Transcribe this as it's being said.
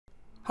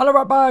Hello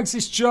rat bags,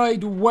 it's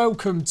Jade.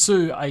 Welcome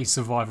to a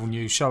survival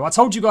news show. I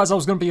told you guys I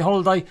was going to be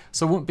on holiday,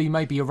 so I wouldn't be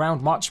maybe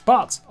around much,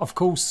 but of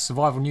course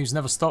survival news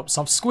never stops.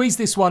 I've squeezed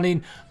this one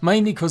in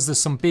mainly because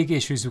there's some big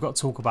issues we've got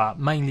to talk about,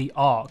 mainly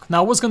ARK.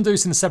 Now I was going to do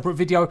this in a separate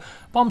video,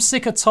 but I'm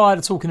sick or tired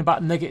of talking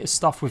about negative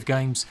stuff with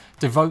games,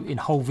 devoting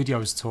whole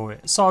videos to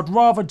it. So I'd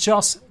rather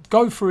just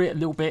go through it a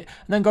little bit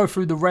and then go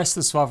through the rest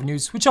of the survival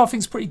news, which I think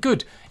is pretty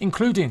good,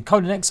 including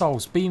Conan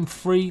Exiles being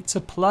free to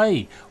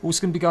play.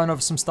 Also going to be going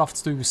over some stuff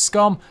to do with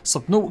Scum,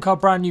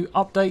 Subnautica brand new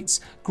updates,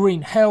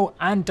 greenhell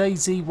and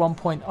Dayz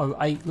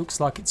 1.08 looks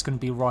like it's going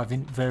to be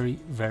arriving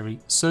very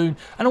soon,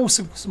 and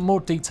also some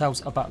more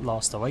details about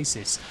Last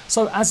Oasis.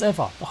 So as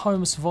ever, the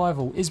home of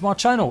survival is my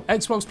channel,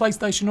 Xbox,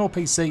 PlayStation or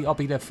PC. I'll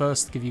be there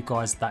first to give you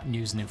guys that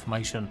news and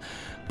information.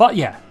 But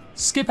yeah,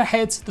 skip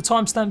ahead, the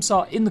timestamps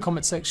are in the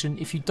comment section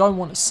if you don't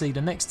want to see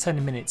the next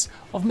 10 minutes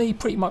of me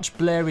pretty much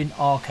blaring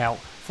ARK out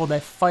for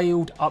their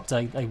failed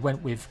update they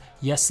went with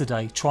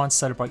yesterday trying to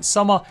celebrate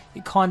summer.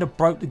 It kind of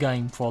broke the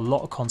game for a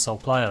lot of console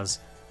players.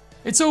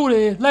 It's all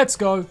here, let's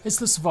go, it's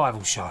the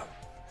survival show.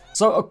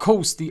 So of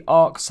course the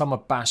ARK Summer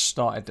Bash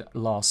started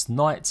last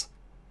night.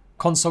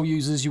 Console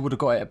users, you would have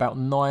got it about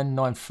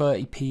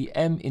 9:30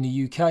 PM in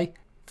the UK.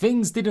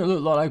 Things didn't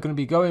look like they were going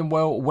to be going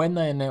well when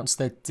they announced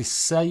they're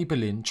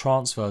disabling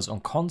transfers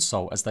on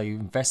console as they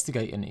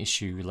investigate an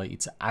issue related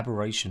to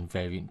aberration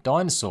variant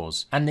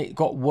dinosaurs. And it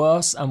got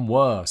worse and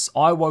worse.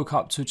 I woke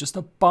up to just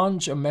a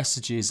bunch of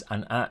messages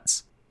and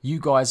ads.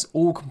 You guys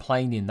all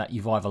complaining that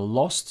you've either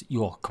lost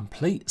your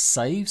complete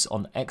saves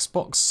on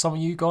Xbox, some of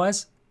you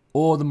guys,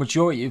 or the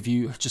majority of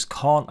you just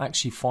can't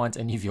actually find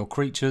any of your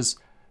creatures.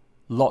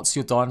 Lots of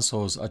your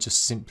dinosaurs are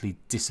just simply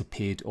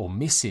disappeared or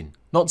missing.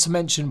 Not to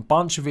mention a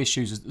bunch of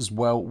issues as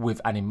well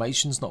with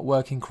animations not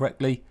working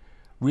correctly,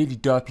 really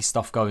derpy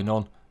stuff going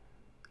on,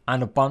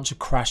 and a bunch of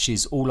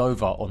crashes all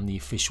over on the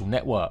official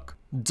network.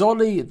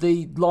 Dolly,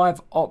 the live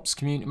ops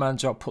community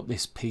manager, put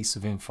this piece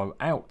of info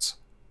out.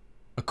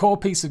 A core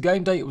piece of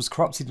game data was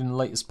corrupted in the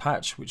latest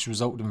patch, which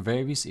resulted in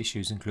various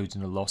issues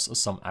including the loss of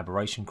some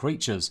aberration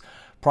creatures,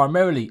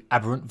 primarily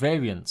aberrant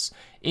variants,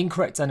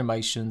 incorrect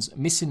animations,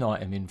 missing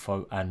item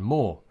info and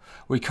more.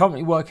 We're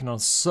currently working on a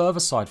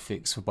server-side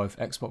fix for both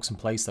Xbox and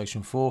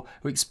PlayStation 4.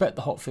 We expect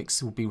the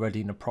hotfix will be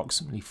ready in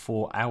approximately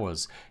 4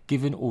 hours,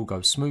 given all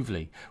goes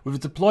smoothly. With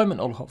the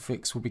deployment of the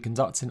hotfix, we'll be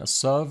conducting a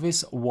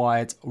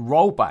service-wide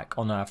rollback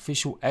on our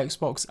official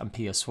Xbox and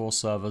PS4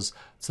 servers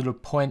to the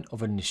point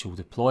of initial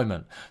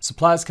deployment. So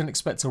players can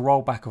expect a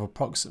rollback of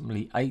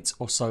approximately 8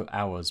 or so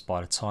hours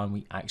by the time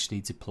we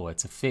actually deploy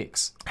to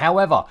fix.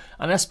 However,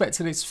 an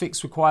aspect of this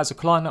fix requires a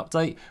client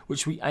update,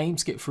 which we aim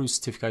to get through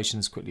certification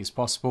as quickly as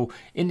possible.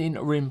 In the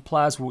interim,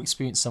 players will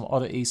experience some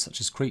oddities such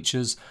as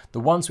creatures, the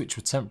ones which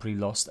were temporarily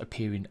lost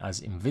appearing as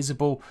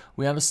invisible.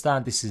 We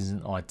understand this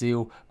isn't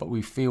ideal, but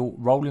we feel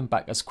rolling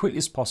back as quickly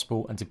as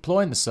possible and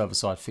deploying the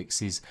server-side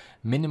fixes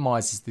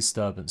minimises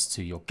disturbance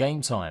to your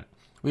game time.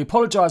 We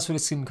apologise for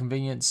this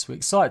inconvenience. We're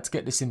excited to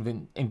get this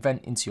event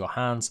into your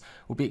hands.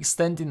 We'll be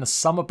extending the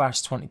Summer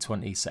Bash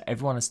 2020 so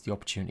everyone has the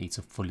opportunity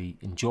to fully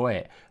enjoy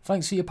it.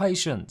 Thanks for your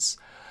patience.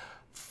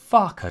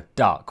 Fuck a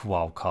duck,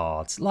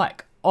 wildcards.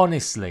 Like,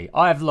 honestly,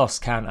 I've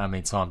lost count how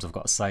many times I've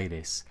got to say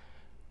this.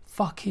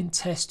 Fucking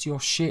test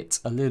your shit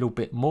a little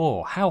bit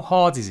more. How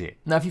hard is it?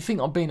 Now, if you think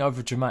I'm being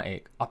over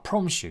dramatic, I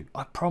promise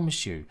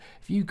you,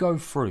 if you go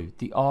through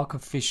the ARK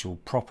official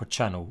proper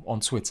channel on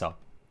Twitter,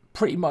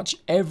 pretty much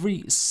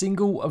every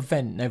single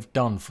event they've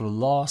done for the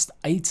last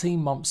 18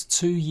 months,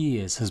 2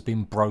 years has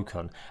been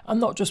broken. And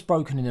not just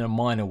broken in a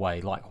minor way,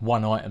 like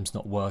one item's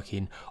not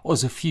working, or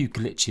there's a few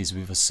glitches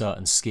with a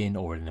certain skin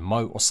or an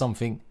emote or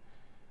something.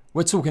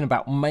 We're talking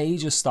about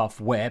major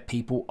stuff where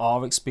people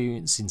are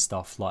experiencing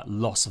stuff like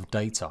loss of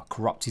data,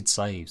 corrupted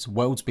saves,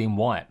 worlds being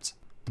wiped.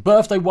 The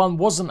birthday one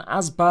wasn't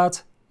as bad,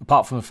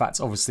 apart from the fact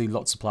obviously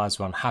lots of players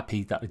were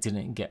unhappy that they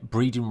didn't get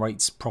breeding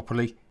rates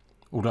properly,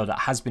 although that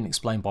has been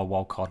explained by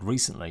Wildcard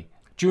recently.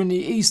 During the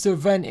Easter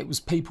event, it was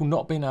people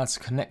not being able to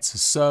connect to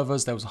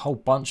servers. There was a whole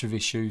bunch of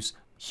issues,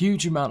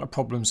 huge amount of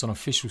problems on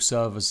official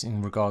servers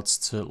in regards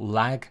to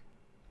lag.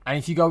 And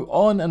if you go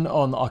on and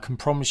on, I can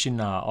promise you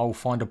now, I'll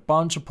find a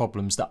bunch of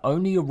problems that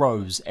only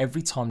arose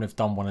every time they've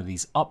done one of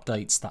these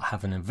updates that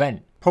have an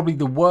event. Probably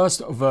the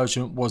worst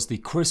version was the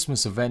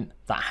Christmas event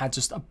that had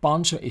just a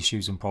bunch of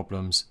issues and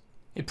problems.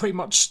 It pretty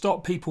much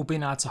stopped people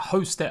being able to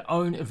host their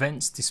own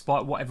events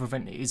despite whatever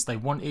event it is they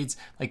wanted.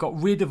 They got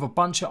rid of a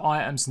bunch of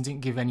items and didn't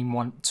give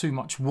anyone too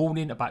much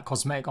warning about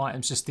cosmetic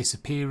items just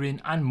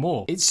disappearing and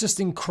more. It's just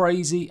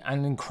crazy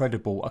and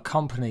incredible. A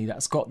company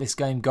that's got this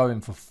game going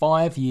for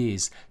 5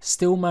 years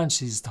still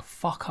manages to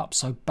fuck up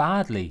so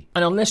badly.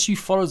 And unless you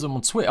follow them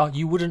on Twitter,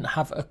 you wouldn't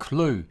have a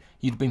clue.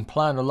 You'd been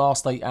playing the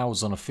last 8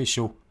 hours on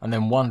official and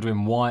then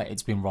wondering why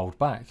it's been rolled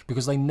back,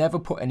 because they never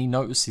put any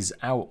notices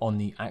out on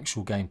the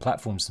actual game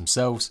platforms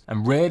themselves,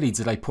 and rarely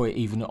do they put it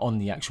even on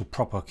the actual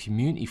proper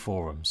community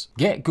forums.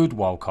 Get good,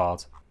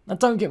 Wildcard. Now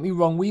don't get me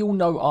wrong, we all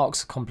know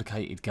ARK's a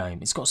complicated game.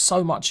 It's got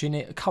so much in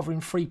it,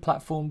 covering 3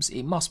 platforms,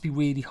 it must be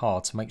really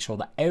hard to make sure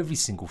that every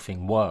single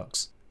thing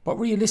works. But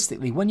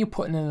realistically, when you're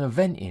putting an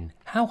event in,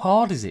 How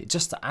hard is it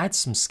just to add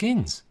some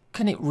skins?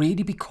 Can it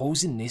really be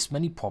causing this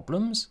many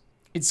problems?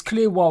 It's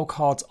clear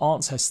wildcards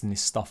aren't testing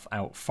this stuff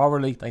out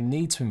thoroughly. They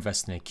need to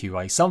invest in their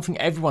QA, something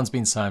everyone's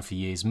been saying for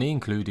years, me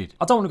included.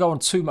 I don't want to go on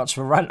too much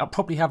of a rant, I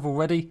probably have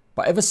already,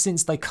 but ever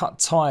since they cut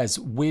ties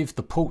with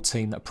the port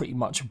team that pretty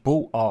much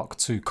brought ARK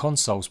to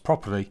consoles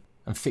properly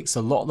and fixed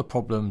a lot of the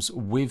problems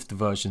with the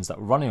versions that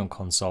were running on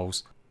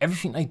consoles,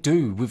 everything they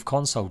do with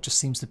console just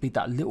seems to be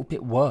that little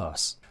bit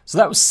worse. So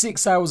that was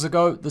 6 hours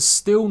ago, there's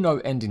still no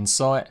end in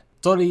sight.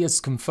 Dolly has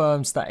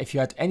confirmed that if you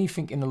had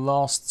anything in the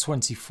last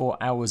 24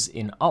 hours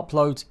in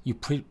upload, you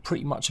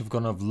pretty much have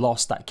gonna have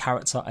lost that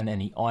character and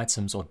any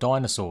items or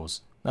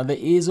dinosaurs. Now there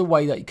is a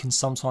way that you can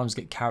sometimes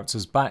get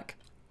characters back,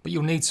 but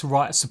you'll need to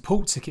write a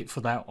support ticket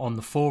for that on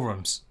the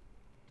forums.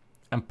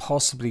 And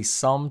possibly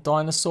some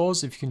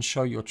dinosaurs if you can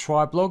show your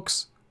tribe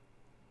logs.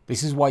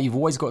 This is why you've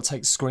always got to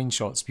take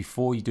screenshots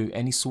before you do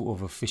any sort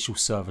of official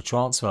server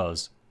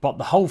transfers. But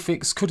the whole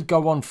fix could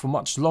go on for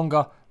much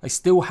longer. They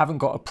still haven't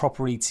got a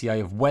proper ETA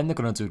of when they're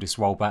going to do this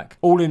rollback.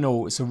 All in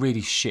all, it's a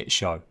really shit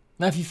show.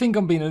 Now if you think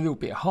I'm being a little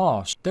bit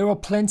harsh, there are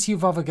plenty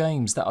of other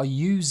games that are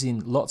using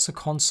lots of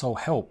console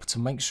help to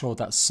make sure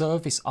that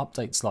service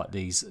updates like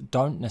these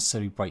don't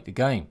necessarily break the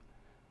game.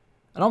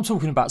 And I'm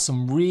talking about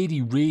some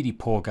really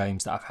poor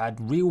games that have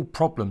had real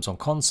problems on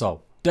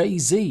console.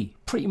 Dayz,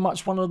 pretty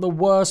much one of the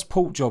worst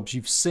port jobs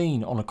you've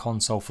seen on a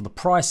console for the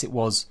price it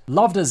was.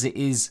 Loved as it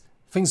is,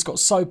 things got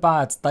so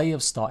bad they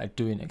have started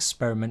doing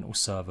experimental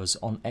servers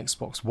on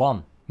Xbox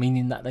One,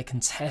 meaning that they can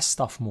test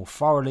stuff more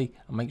thoroughly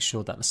and make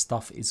sure that the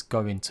stuff is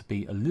going to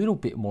be a little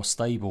bit more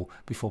stable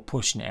before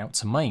pushing it out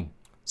to main.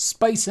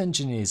 Space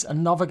Engineers,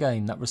 another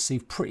game that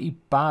received pretty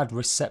bad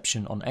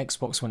reception on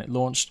Xbox when it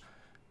launched,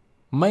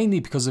 mainly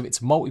because of its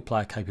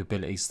multiplayer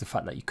capabilities, the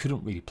fact that you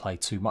couldn't really play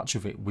too much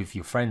of it with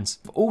your friends.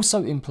 They've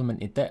also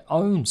implemented their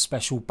own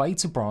special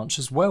beta branch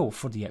as well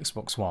for the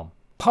Xbox One.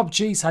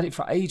 PUBG's had it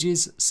for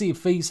ages, Sea of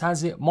Thieves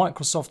has it,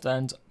 Microsoft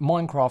and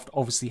Minecraft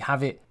obviously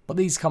have it, but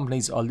these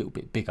companies are a little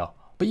bit bigger.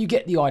 But you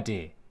get the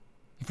idea.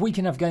 If we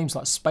can have games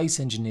like Space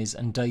Engineers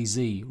and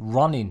Dayz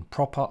running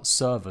proper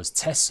servers,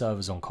 test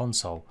servers on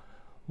console,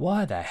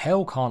 why the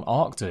hell can't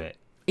ARK do it?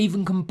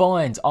 Even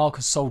combined, ARK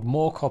has sold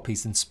more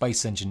copies than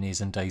Space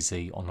Engineers and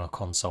Dayz on a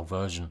console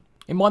version.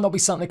 It might not be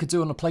something they could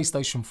do on a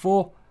PlayStation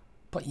 4,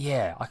 but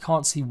yeah, I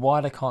can't see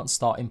why they can't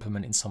start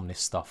implementing some of this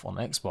stuff on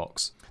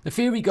Xbox. The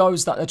theory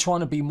goes that they're trying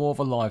to be more of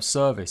a live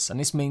service, and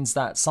this means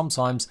that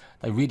sometimes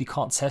they really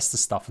can't test the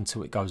stuff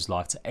until it goes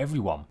live to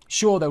everyone.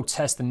 Sure, they'll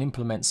test and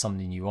implement some of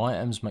the new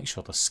items, make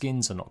sure the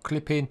skins are not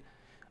clipping,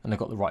 and they've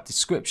got the right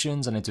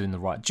descriptions and they're doing the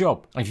right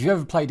job. And if you've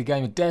ever played a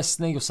game of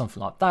Destiny or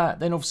something like that,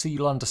 then obviously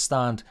you'll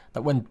understand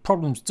that when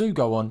problems do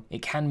go on,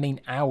 it can mean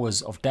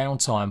hours of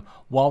downtime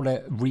while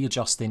they're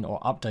readjusting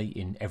or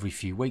updating every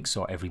few weeks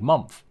or every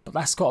month. But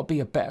that's got to be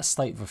a better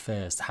state of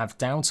affairs, to have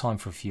downtime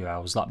for a few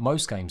hours like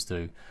most games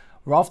do,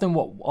 rather than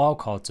what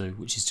Wildcard do,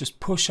 which is just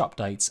push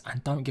updates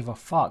and don't give a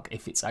fuck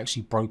if it's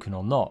actually broken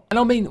or not. And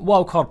I mean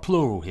Wildcard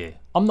plural here.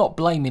 I'm not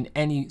blaming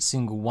any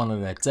single one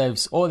of their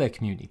devs or their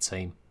community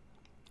team.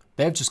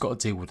 They've just got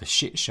to deal with the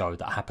shit show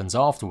that happens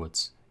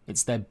afterwards.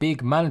 It's their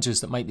big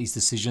managers that make these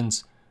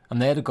decisions,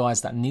 and they're the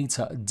guys that need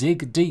to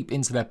dig deep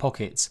into their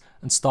pockets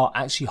and start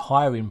actually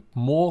hiring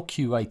more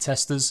QA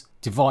testers,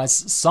 devise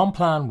some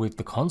plan with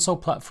the console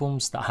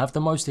platforms that have the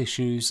most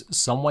issues,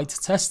 some way to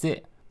test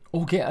it,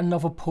 or get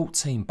another port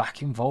team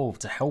back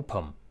involved to help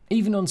them.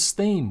 Even on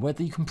Steam,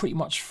 whether you can pretty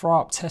much throw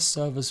up test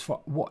servers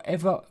for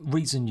whatever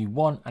reason you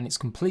want and it's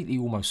completely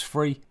almost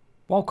free.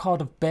 Wildcard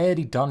have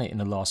barely done it in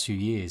the last few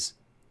years.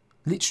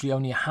 Literally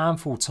only a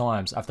handful of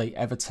times have they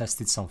ever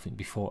tested something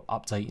before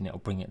updating it or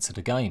bringing it to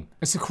the game.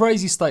 It's a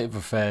crazy state of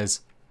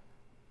affairs.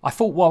 I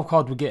thought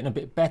Wildcard were getting a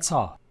bit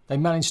better. They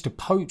managed to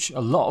poach a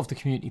lot of the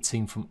community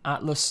team from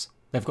Atlas.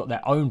 They've got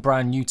their own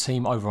brand new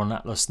team over on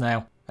Atlas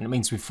now. And it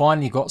means we've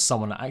finally got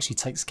someone that actually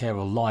takes care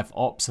of live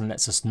ops and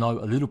lets us know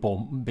a little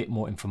bit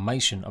more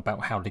information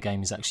about how the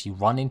game is actually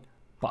running.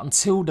 But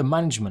until the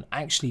management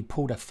actually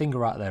pull their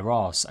finger out of their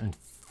arse and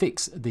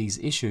fix these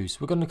issues,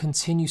 we're going to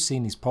continue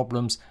seeing these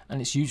problems,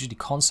 and it's usually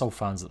console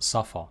fans that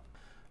suffer.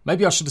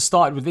 Maybe I should have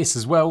started with this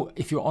as well.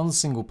 If you're on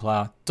single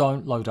player,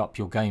 don't load up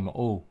your game at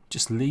all.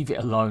 Just leave it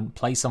alone,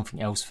 play something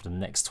else for the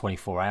next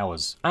 24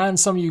 hours. And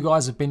some of you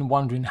guys have been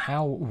wondering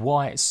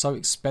why it's so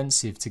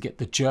expensive to get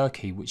the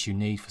jerky which you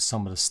need for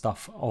some of the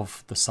stuff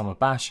of the Summer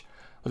Bash.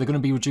 But they're going to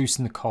be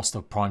reducing the cost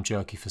of Prime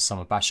Jerky for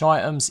Summer Bash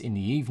items in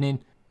the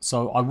evening.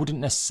 So I wouldn't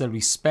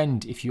necessarily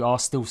spend, if you are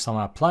still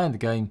somehow playing the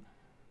game,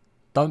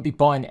 don't be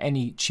buying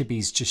any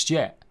chibis just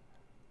yet.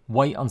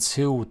 Wait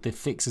until the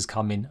fix has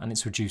come in and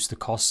it's reduced the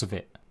cost of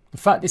it. The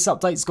fact this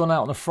update's gone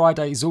out on a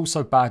Friday is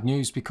also bad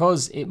news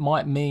because it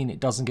might mean it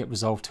doesn't get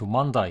resolved till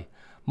Monday.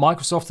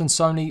 Microsoft and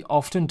Sony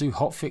often do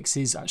hot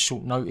fixes at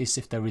short notice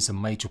if there is a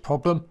major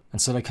problem, and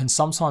so they can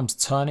sometimes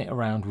turn it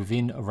around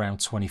within around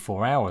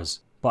 24 hours.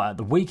 But at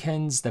the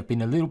weekends, they've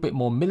been a little bit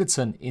more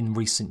militant in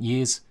recent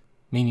years,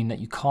 meaning that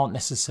you can't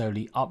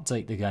necessarily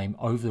update the game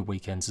over the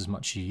weekends as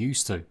much as you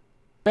used to.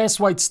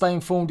 Best way to stay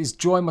informed is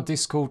join my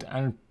Discord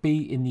and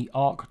be in the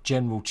ARK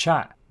general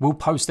chat. We'll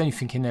post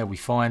anything in there we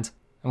find,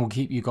 and we'll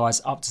keep you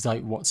guys up to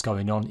date with what's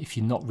going on if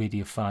you're not really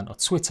a fan of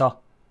Twitter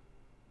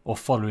or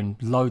following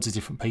loads of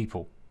different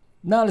people.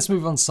 Now let's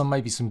move on to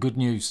maybe some good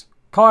news.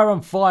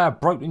 Kyron Fire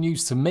broke the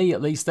news, to me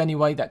at least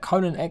anyway, that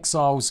Conan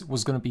Exiles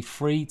was going to be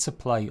free to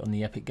play on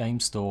the Epic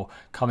Games Store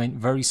coming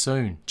very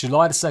soon.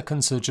 July the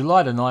 2nd to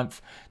July the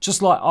 9th.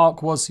 Just like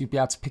ARK was, you'll be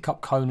able to pick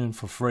up Conan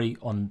for free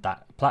on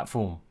that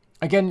platform.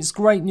 Again, it's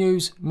great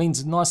news,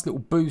 means a nice little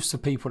boost for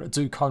people that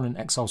do Conan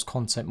Exiles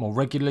content more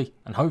regularly,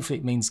 and hopefully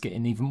it means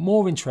getting even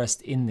more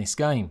interest in this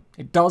game.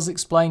 It does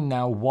explain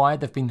now why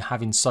they've been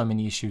having so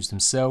many issues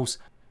themselves.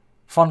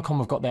 Funcom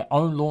have got their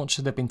own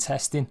launcher they've been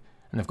testing,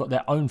 and they've got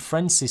their own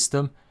friend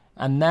system,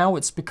 and now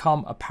it's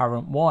become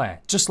apparent why.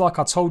 Just like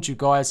I told you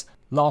guys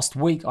last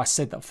week, I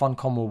said that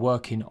Funcom were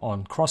working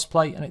on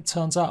crossplay, and it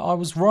turns out I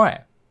was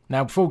right.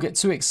 Now before we get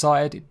too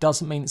excited, it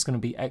doesn't mean it's going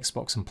to be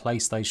Xbox and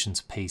PlayStation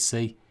to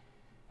PC.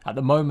 At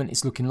the moment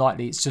it's looking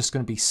likely it's just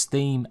going to be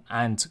Steam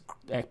and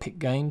Epic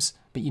Games,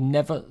 but you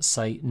never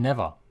say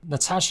never.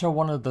 Natasha,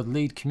 one of the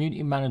lead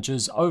community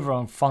managers over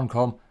on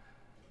Funcom,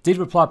 did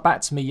reply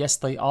back to me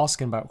yesterday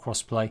asking about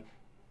crossplay,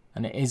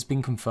 and it has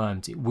been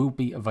confirmed it will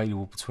be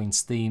available between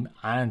Steam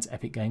and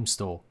Epic Games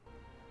Store.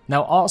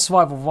 Now ARK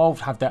Survival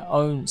Evolved have their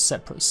own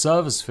separate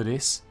servers for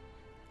this,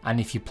 and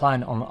if you're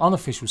playing on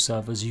unofficial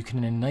servers you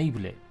can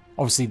enable it.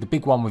 Obviously the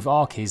big one with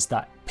ARK is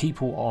that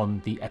people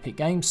on the Epic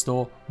Games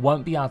Store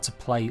won't be able to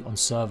play on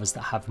servers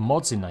that have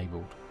mods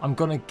enabled. I'm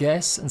gonna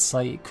guess and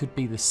say it could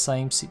be the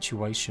same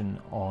situation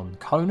on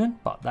Conan,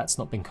 but that's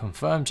not been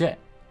confirmed yet.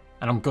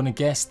 And I'm gonna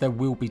guess there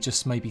will be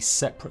just maybe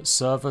separate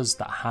servers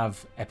that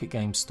have Epic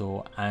Games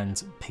Store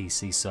and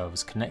PC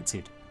servers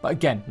connected. But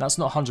again, that's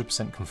not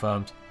 100%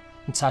 confirmed.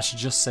 Natasha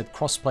just said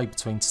crossplay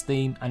between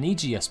Steam and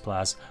EGS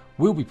players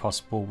will be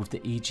possible with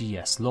the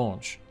EGS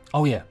launch.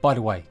 Oh yeah, by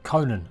the way,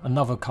 Conan,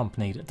 another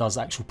company that does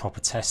actual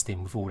proper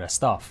testing with all their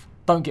stuff.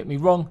 Don't get me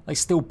wrong, they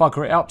still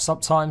bugger it up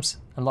sometimes,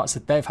 and like I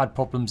said, they've had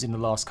problems in the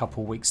last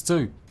couple of weeks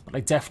too, but they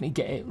definitely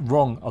get it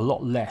wrong a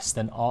lot less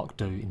than ARK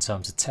do in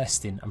terms of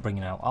testing and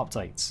bringing out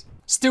updates.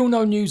 Still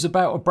no news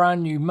about a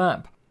brand new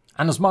map,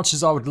 and as much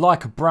as I would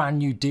like a brand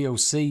new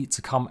DLC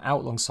to come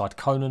out alongside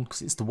Conan,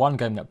 because it's the one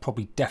game that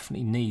probably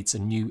definitely needs a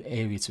new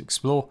area to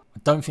explore, I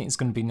don't think it's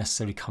going to be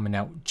necessarily coming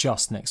out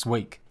just next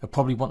week. They'll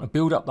probably want to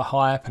build up the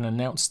hype and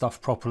announce stuff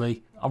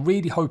properly. I'm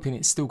really hoping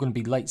it's still going to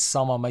be late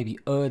summer, maybe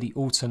early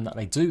autumn, that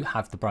they do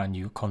have the brand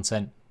new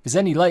content. If it's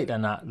any later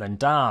than that, then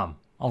damn,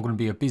 I'm going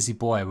to be a busy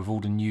boy with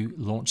all the new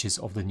launches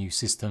of the new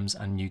systems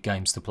and new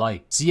games to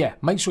play. So yeah,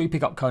 make sure you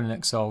pick up Conan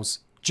Exiles.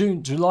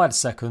 July the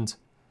 2nd,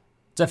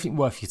 definitely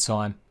worth your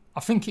time. I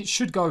think it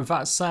should go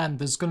without saying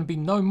there's going to be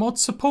no mod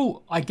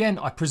support. Again,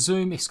 I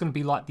presume it's going to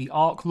be like the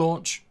ARK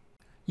launch.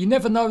 You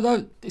never know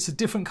though, it's a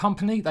different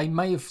company. They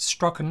may have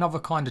struck another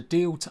kind of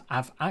deal to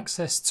have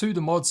access to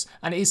the mods,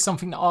 and it is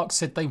something that ARK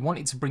said they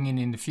wanted to bring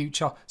in the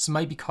future, so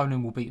maybe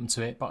Conan will beat them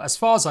to it. But as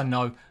far as I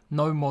know,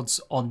 no mods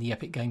on the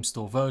Epic Games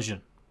Store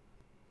version.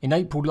 In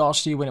April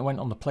last year when it went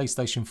on the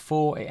PlayStation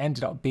 4, it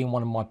ended up being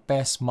one of my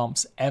best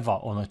months ever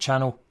on the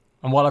channel.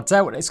 And while I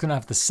doubt it's going to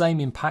have the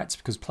same impact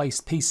because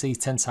PC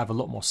tends to have a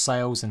lot more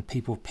sales and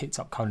people have picked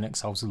up Conan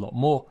Exiles a lot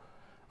more,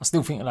 I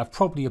still think it'll have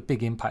probably a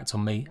big impact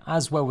on me,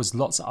 as well as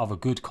lots of other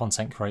good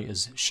content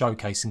creators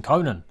showcasing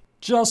Conan.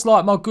 Just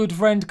like my good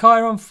friend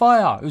Kyron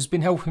Fire, who's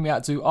been helping me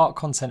out do ARK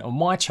content on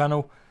my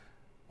channel.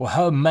 Well,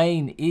 her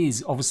main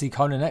is obviously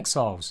Conan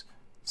Exiles.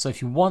 So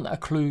if you want a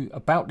clue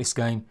about this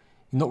game,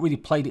 you've not really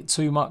played it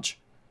too much,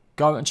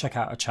 go and check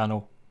out her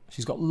channel.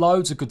 She's got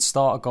loads of good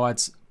starter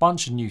guides, a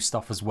bunch of new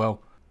stuff as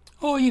well.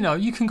 Or, you know,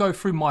 you can go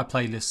through my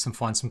playlists and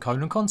find some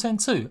Conan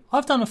content too.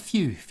 I've done a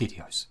few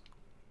videos.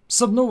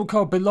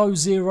 Subnautica Below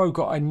Zero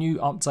got a new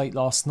update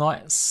last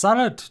night,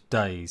 Salad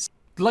Days.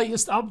 The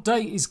latest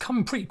update is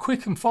coming pretty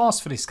quick and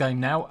fast for this game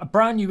now. A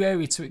brand new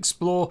area to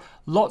explore,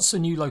 lots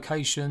of new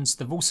locations.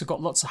 They've also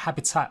got lots of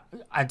habitat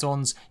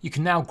add-ons. You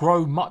can now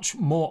grow much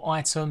more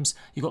items.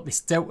 You've got this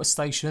Delta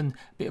Station,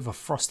 bit of a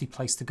frosty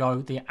place to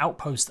go. The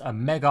outpost are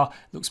mega,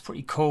 looks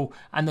pretty cool.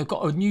 And they've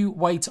got a new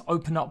way to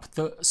open up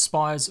the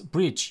Spires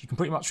Bridge. You can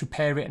pretty much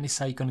repair it and it's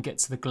how you're going to get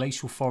to the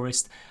glacial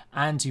forest.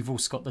 And you've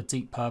also got the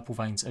deep purple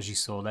veins as you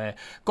saw there.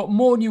 Got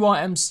more new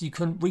items. You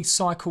can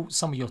recycle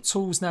some of your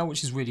tools now,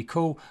 which is really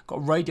cool. Got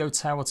a radio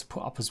tower to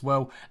put up as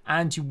well.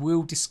 And you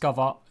will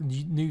discover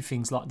new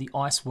things like the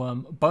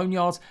Iceworm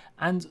Boneyard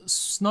and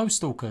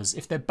Snowstalkers.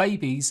 If they're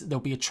babies, they'll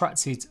be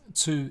attracted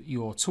to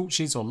your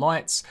torches or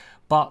lights.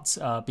 But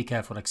be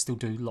careful, they can still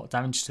do a lot of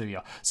damage to you.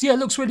 So yeah, it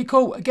looks really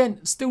cool.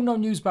 Again, still no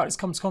news about this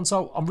coming to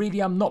console. I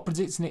really am not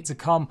predicting it to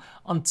come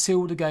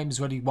until the game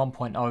is ready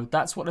 1.0.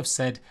 That's what they've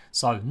said.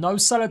 So no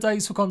Salad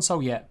Days for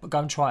console yet, but go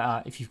and try it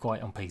out if you've got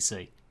it on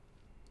PC.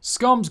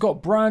 Scum's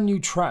got brand new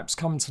traps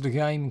coming to the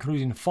game,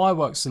 including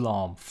Fireworks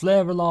Alarm,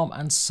 Flare Alarm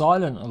and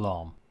Silent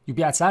Alarm. You'll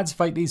be able to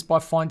activate these by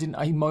finding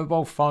a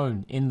mobile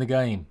phone in the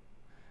game.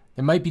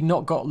 They maybe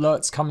not got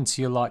alerts coming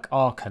to you like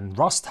ARK and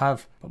Rust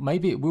have, but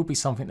maybe it will be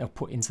something they'll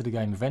put into the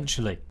game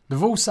eventually.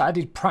 They've also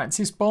added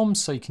practice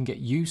bombs so you can get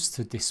used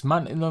to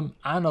dismantling them,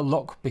 and a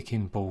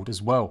lockpicking board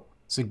as well.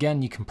 So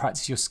again, you can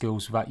practice your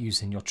skills without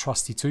using your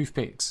trusty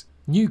toothpicks.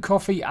 New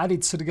coffee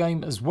added to the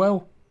game as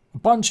well. A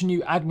bunch of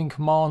new admin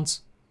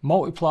commands,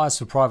 multipliers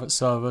for private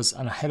servers,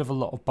 and a hell of a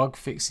lot of bug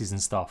fixes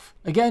and stuff.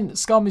 Again,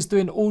 Scum is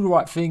doing all the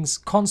right things,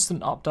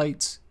 constant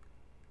updates,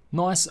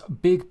 nice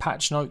big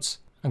patch notes,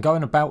 and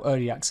going about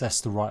early access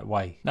the right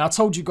way. Now, I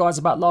told you guys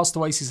about Last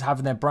Oasis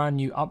having their brand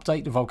new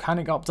update, the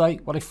Volcanic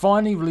update. Well, they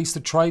finally released a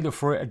trailer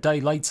for it a day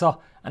later,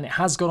 and it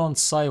has gone on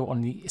sale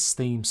on the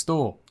Steam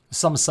store. The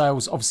summer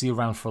sale's obviously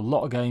around for a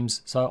lot of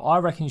games, so I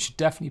reckon you should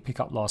definitely pick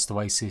up Last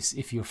Oasis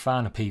if you're a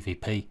fan of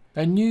PvP.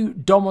 Their new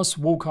Domus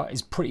Walker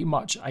is pretty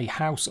much a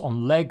house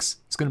on legs.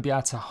 It's going to be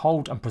able to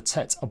hold and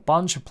protect a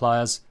bunch of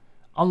players,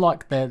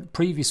 unlike their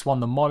previous one,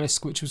 the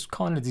Mollusk, which was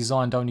kind of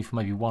designed only for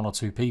maybe 1 or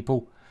 2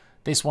 people.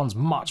 This one's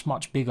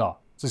much bigger.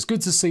 So it's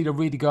good to see they're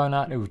really going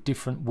out there with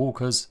different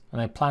walkers, and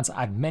they plan to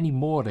add many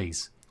more of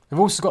these. They've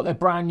also got their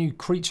brand new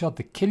creature,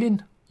 the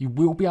Killing. You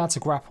will be able to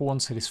grapple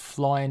onto this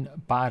flying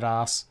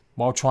badass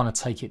while trying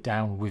to take it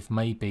down with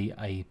maybe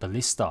a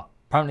ballista.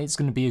 Apparently it's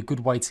going to be a good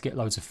way to get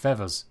loads of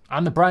feathers.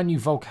 And the brand new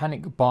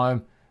Volcanic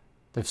biome,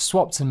 they've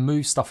swapped and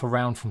moved stuff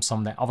around from some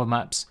of their other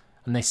maps,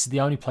 and this is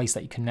the only place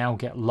that you can now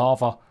get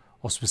lava,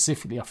 or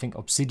specifically I think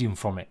obsidian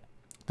from it.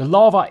 The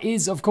lava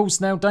is of course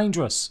now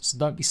dangerous, so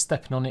don't be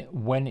stepping on it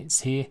when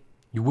it's here.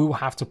 You will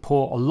have to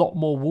pour a lot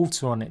more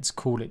water on it to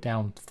cool it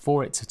down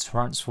for it to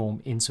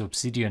transform into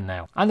obsidian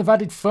now. And they've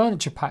added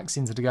furniture packs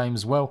into the game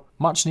as well.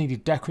 Much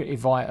needed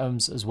decorative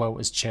items as well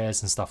as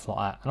chairs and stuff like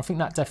that. And I think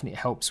that definitely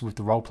helps with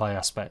the roleplay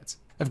aspect.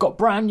 They've got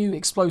brand new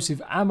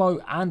explosive ammo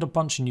and a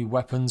bunch of new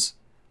weapons.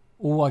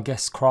 All I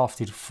guess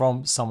crafted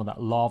from some of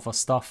that lava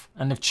stuff.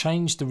 And they've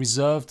changed the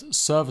reserved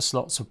server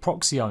slots for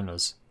proxy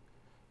owners.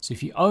 So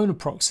if you own a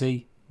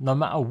proxy, no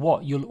matter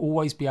what, you'll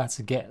always be able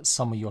to get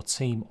some of your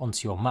team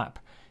onto your map,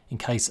 in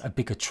case a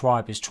bigger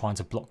tribe is trying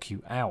to block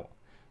you out.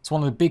 It's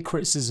one of the big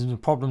criticisms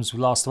and problems with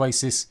Last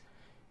Oasis.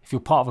 If you're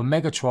part of a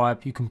mega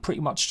tribe, you can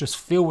pretty much just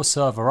fill a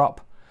server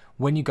up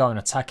when you go and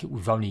attack it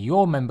with only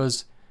your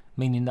members,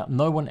 meaning that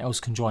no one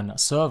else can join that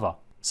server.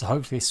 So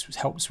hopefully this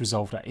helps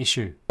resolve that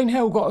issue.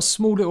 Greenhell got a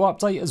small little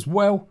update as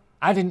well,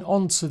 adding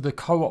on to the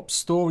co-op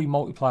story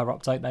multiplayer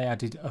update they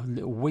added a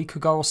little week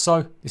ago or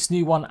so. This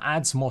new one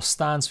adds more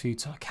stands for you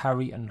to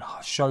carry and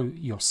show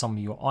some of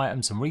your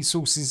items and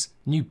resources.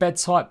 New bed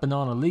type,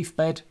 banana leaf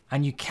bed,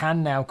 and you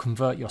can now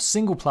convert your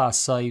single player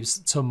saves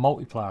to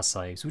multiplayer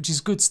saves, which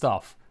is good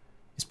stuff.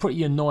 It's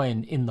pretty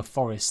annoying in the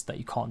forest that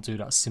you can't do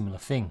that similar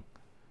thing.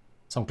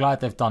 So I'm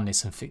glad they've done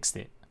this and fixed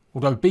it.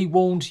 Although be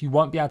warned, you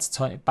won't be able to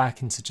turn it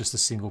back into just a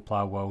single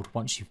player world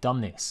once you've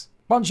done this.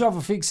 Bunch of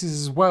other fixes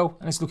as well,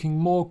 and it's looking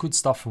more good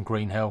stuff from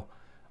Greenhell.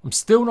 I'm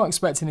still not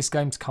expecting this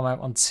game to come out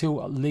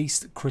until at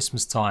least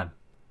Christmas time.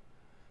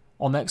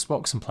 On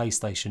Xbox and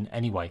PlayStation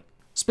anyway.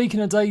 Speaking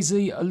of Dayz,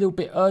 a little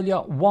bit earlier,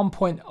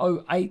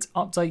 1.08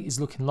 update is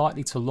looking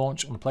likely to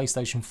launch on the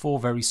PlayStation 4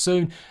 very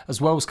soon, as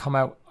well as come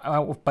out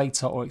of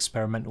beta or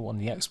experimental on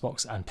the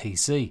Xbox and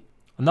PC.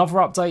 Another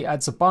update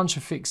adds a bunch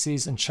of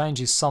fixes and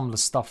changes some of the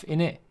stuff in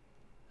it.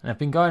 And I've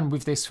been going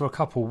with this for a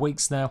couple of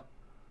weeks now.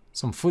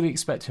 So I'm fully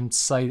expecting to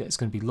say that it's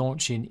going to be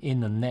launching in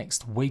the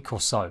next week or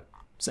so.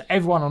 So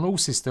everyone on all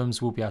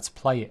systems will be able to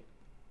play it.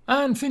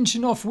 And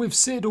finishing off with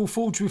Citadel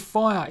Forged with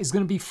Fire is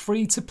going to be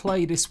free to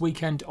play this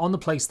weekend on the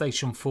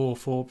PlayStation 4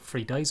 for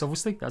 3 days,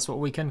 obviously. That's what a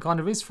weekend kind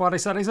of is, Friday,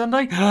 Saturday,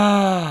 Sunday.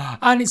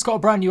 And it's got a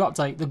brand new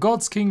update. The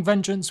Gods King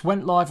Vengeance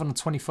went live on the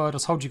 23rd. I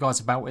told you guys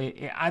about it.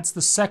 It adds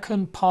the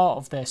second part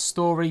of their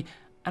story.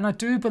 And I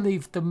do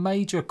believe the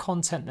major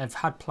content they've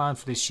had planned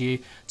for this year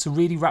to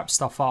really wrap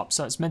stuff up.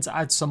 So it's meant to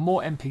add some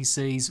more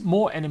NPCs,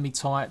 more enemy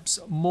types,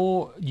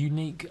 more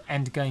unique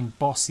endgame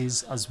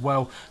bosses as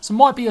well. So it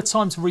might be a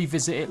time to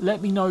revisit it.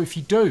 Let me know if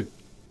you do.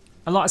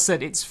 And like I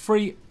said, it's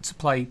free to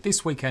play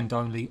this weekend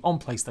only on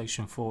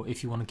PlayStation 4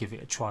 if you want to give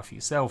it a try for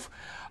yourself.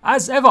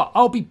 As ever,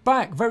 I'll be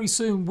back very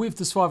soon with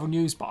the survival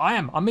news, but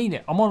I mean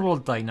it, I'm on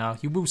holiday now.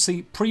 You will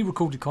see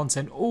pre-recorded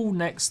content all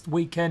next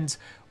weekend,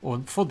 or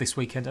for this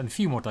weekend and a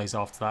few more days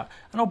after that.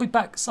 And I'll be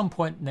back some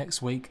point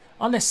next week,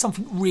 unless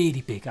something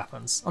really big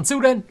happens.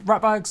 Until then,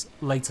 ratbags,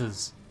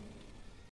 laters.